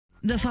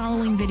The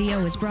following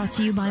video is brought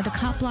to you by the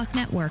Copblock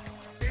Network.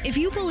 If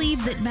you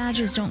believe that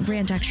badges don't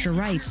grant extra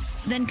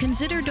rights, then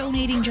consider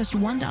donating just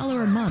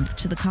 $1 a month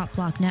to the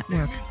Copblock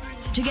Network.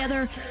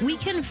 Together, we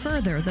can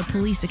further the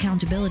police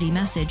accountability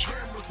message.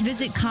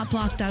 Visit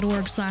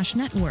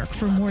copblock.org/network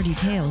for more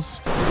details.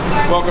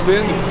 Welcome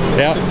in.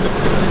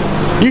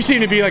 Yeah. You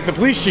seem to be like the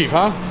police chief,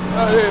 huh?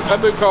 Yeah,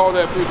 I've been called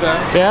that a few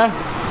times.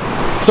 Yeah?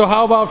 So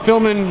how about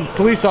filming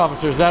police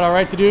officers? Is that all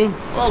right to do?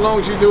 Well, as long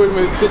as you do it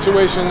with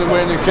situations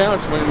when it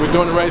counts, when we're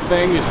doing the right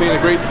thing, you're seeing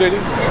a great city,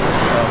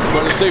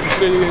 one of the safest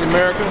cities in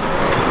America.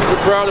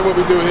 We're proud of what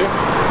we do here.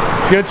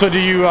 It's good. So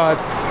do you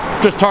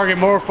just target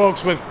more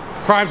folks with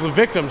crimes with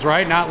victims,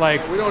 right? Not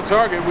like... We don't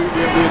target. We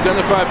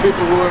identify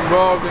people who are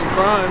involved in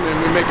crime,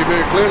 and we make it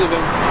very clear to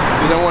them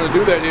you don't want to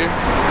do that here.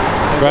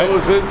 And right.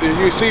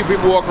 You see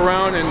people walk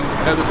around and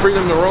have the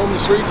freedom to roam the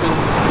streets and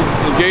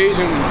engage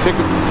and take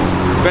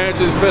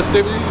advantage of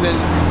festivities and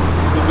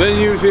the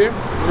venues here.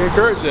 We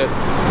encourage that.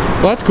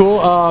 Well, that's cool.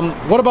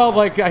 What about,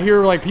 like, I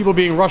hear like people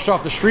being rushed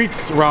off the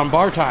streets around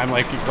bar time,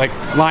 like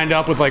lined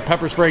up with like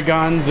pepper spray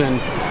guns and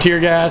tear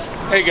gas?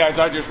 Hey guys,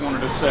 I just wanted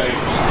to say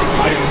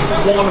I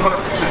am 100%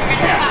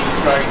 happy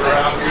you guys are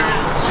out here.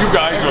 You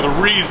guys are the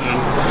reason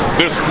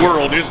this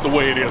world is the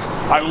way it is.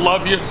 I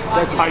love you.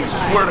 I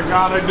swear to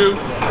God I do.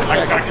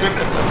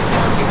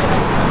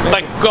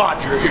 Thank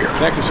God you're here.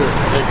 Thank you, sir.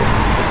 Thank you.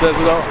 It says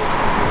it all.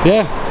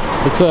 Yeah,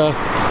 it's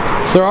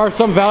there are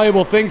some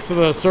valuable things to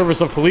the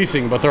service of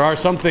policing, but there are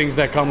some things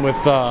that come with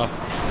the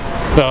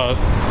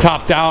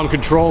top-down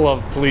control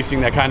of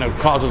policing that kind of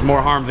causes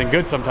more harm than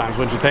good sometimes,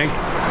 wouldn't you think?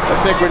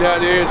 I think what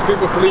that is,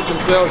 people police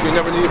themselves. You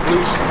never need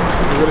police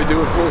to really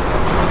do it for you.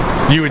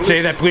 You would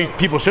say that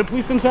people should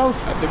police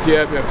themselves? I think you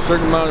have a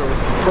certain amount of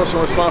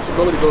personal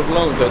responsibility goes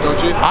along with that, don't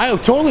you? I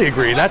totally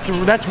agree. That's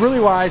really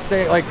why I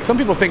say, like, some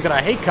people think that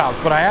I hate cops,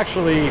 but I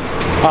actually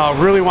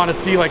really want to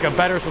see like a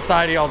better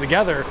society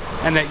altogether,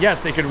 and that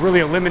yes, they could really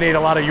eliminate a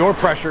lot of your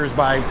pressures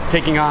by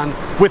taking on,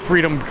 with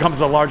freedom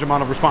comes a large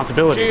amount of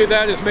responsibility. The key to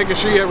that is making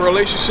sure you have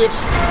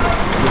relationships,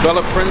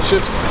 develop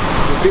friendships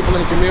with people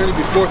in the community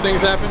before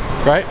things happen.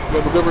 Right. You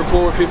have a good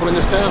rapport with people in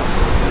this town,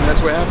 and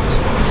that's what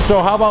happens.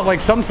 So how about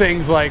like some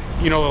things like,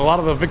 you know, a lot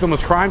of the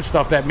victimless crime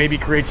stuff that maybe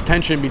creates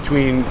tension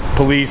between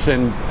police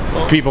and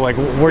people, like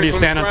where do you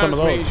stand on some of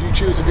those? Means you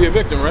choose to be a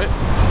victim, right?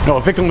 No,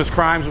 victimless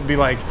crimes would be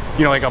like,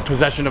 you know, like a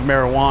possession of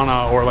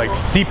marijuana or like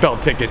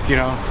seatbelt tickets, you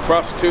know?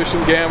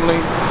 Prostitution,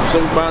 gambling,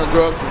 some buying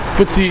drugs,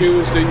 but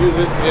choose to use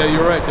it. Yeah,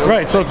 you're right. Though.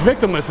 Right, so it's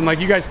victimless, and like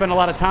you guys spend a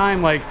lot of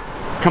time like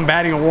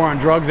combating a war on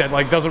drugs that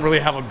like doesn't really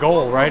have a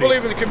goal, right? We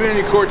believe in the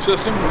community court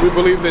system. We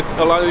believe that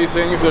a lot of these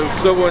things are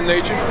civil in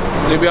nature,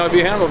 and they ought to be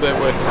handled that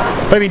way.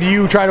 I mean, do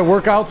you try to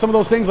work out some of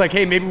those things? Like,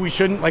 hey, maybe we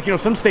shouldn't, like, you know,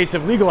 some states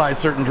have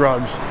legalized certain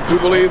drugs. We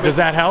believe does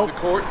that help? The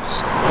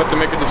courts have to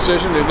make a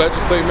decision, the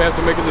legislature may have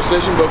to make a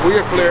decision, but we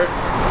are clear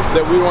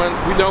that we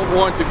don't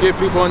want to give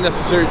people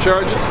unnecessary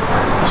charges.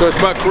 So it's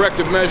about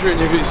corrective measure, and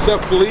if you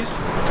self-police,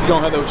 you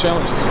don't have those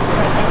challenges.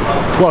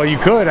 Well, you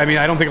could. I mean,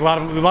 I don't think a lot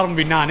of them would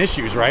be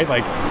non-issues, right?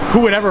 Like, who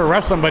would ever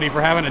arrest somebody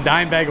for having a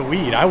dime bag of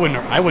weed? I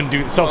wouldn't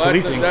do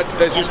self-policing. Well,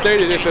 as you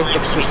stated, it's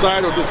a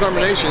societal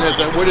determination as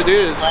to what it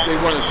is they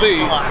want to see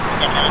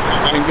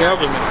in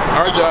government.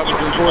 Our job is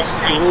to enforce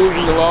the rules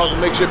and the laws and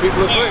make sure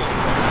people are safe.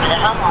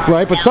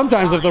 Right, but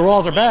sometimes if the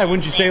laws are bad,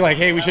 wouldn't you say like,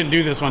 hey, we shouldn't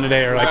do this one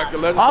today? Or like,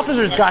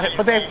 officers got it,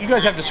 but you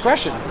guys have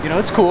discretion. You know,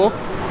 it's cool.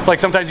 Like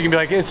sometimes you can be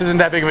like, this isn't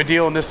that big of a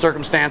deal in this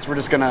circumstance, we're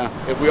just gonna...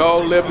 If we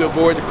all live to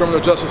avoid the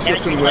criminal justice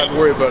system, we have to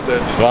worry about that.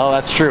 Well,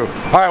 that's true.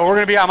 All right, well, we're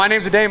gonna be out. My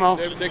name's Ademo.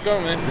 David, take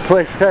care, man.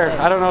 Take care.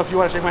 I don't know if you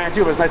want to shake my hand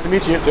too, but it's nice to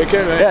meet you. Take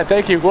care, man. Yeah,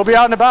 thank you. We'll be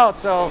out and about,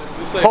 so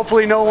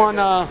hopefully no one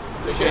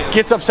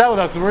gets upset with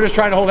us. And we're just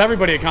trying to hold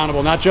everybody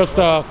accountable, not just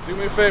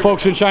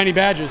folks in shiny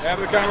badges.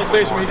 Have a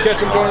conversation when you catch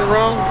them doing it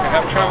wrong, and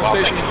have a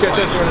conversation when you catch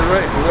us doing it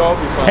right. We'll all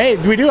be fine. Hey,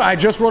 we do. I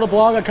just wrote a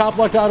blog at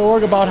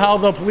copblock.org about how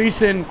the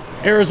police in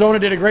Arizona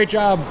did a great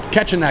job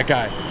catching that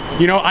guy.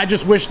 You know, I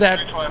just wish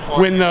that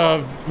when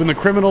the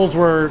criminals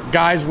were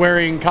guys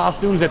wearing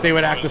costumes that they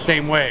would act the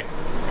same way.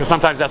 Because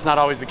sometimes that's not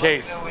always the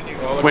case.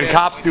 When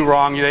cops do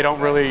wrong, they don't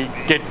really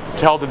get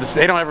held to this.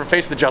 They don't ever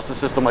face the justice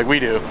system like we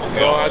do.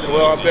 Well,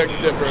 I beg to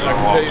differ. I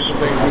can tell you some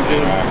things we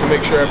do to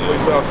make sure our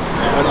police officers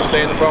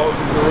understand the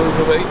policies and rules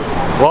of agency.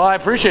 Well, I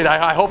appreciate it.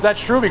 I hope that's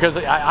true, because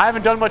I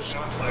haven't done much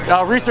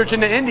research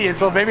into Indian,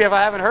 so maybe if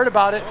I haven't heard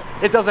about it,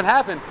 it doesn't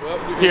happen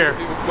here.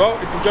 Well,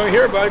 you don't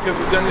hear about it because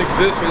it doesn't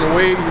exist in the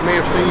way you may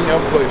have seen in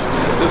other places.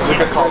 This is a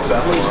good call to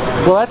that.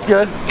 Well, that's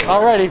good.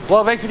 Alrighty.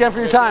 Well, thanks again for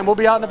your time. We'll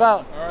be out and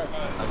about. All right.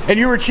 And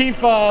you were Chief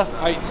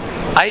Hite.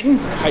 Hite?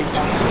 Hite.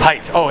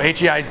 Hite. Oh,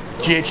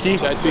 H-E-I-G-H-T?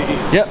 H-I-T-E.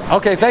 Yep.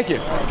 Okay, thank you.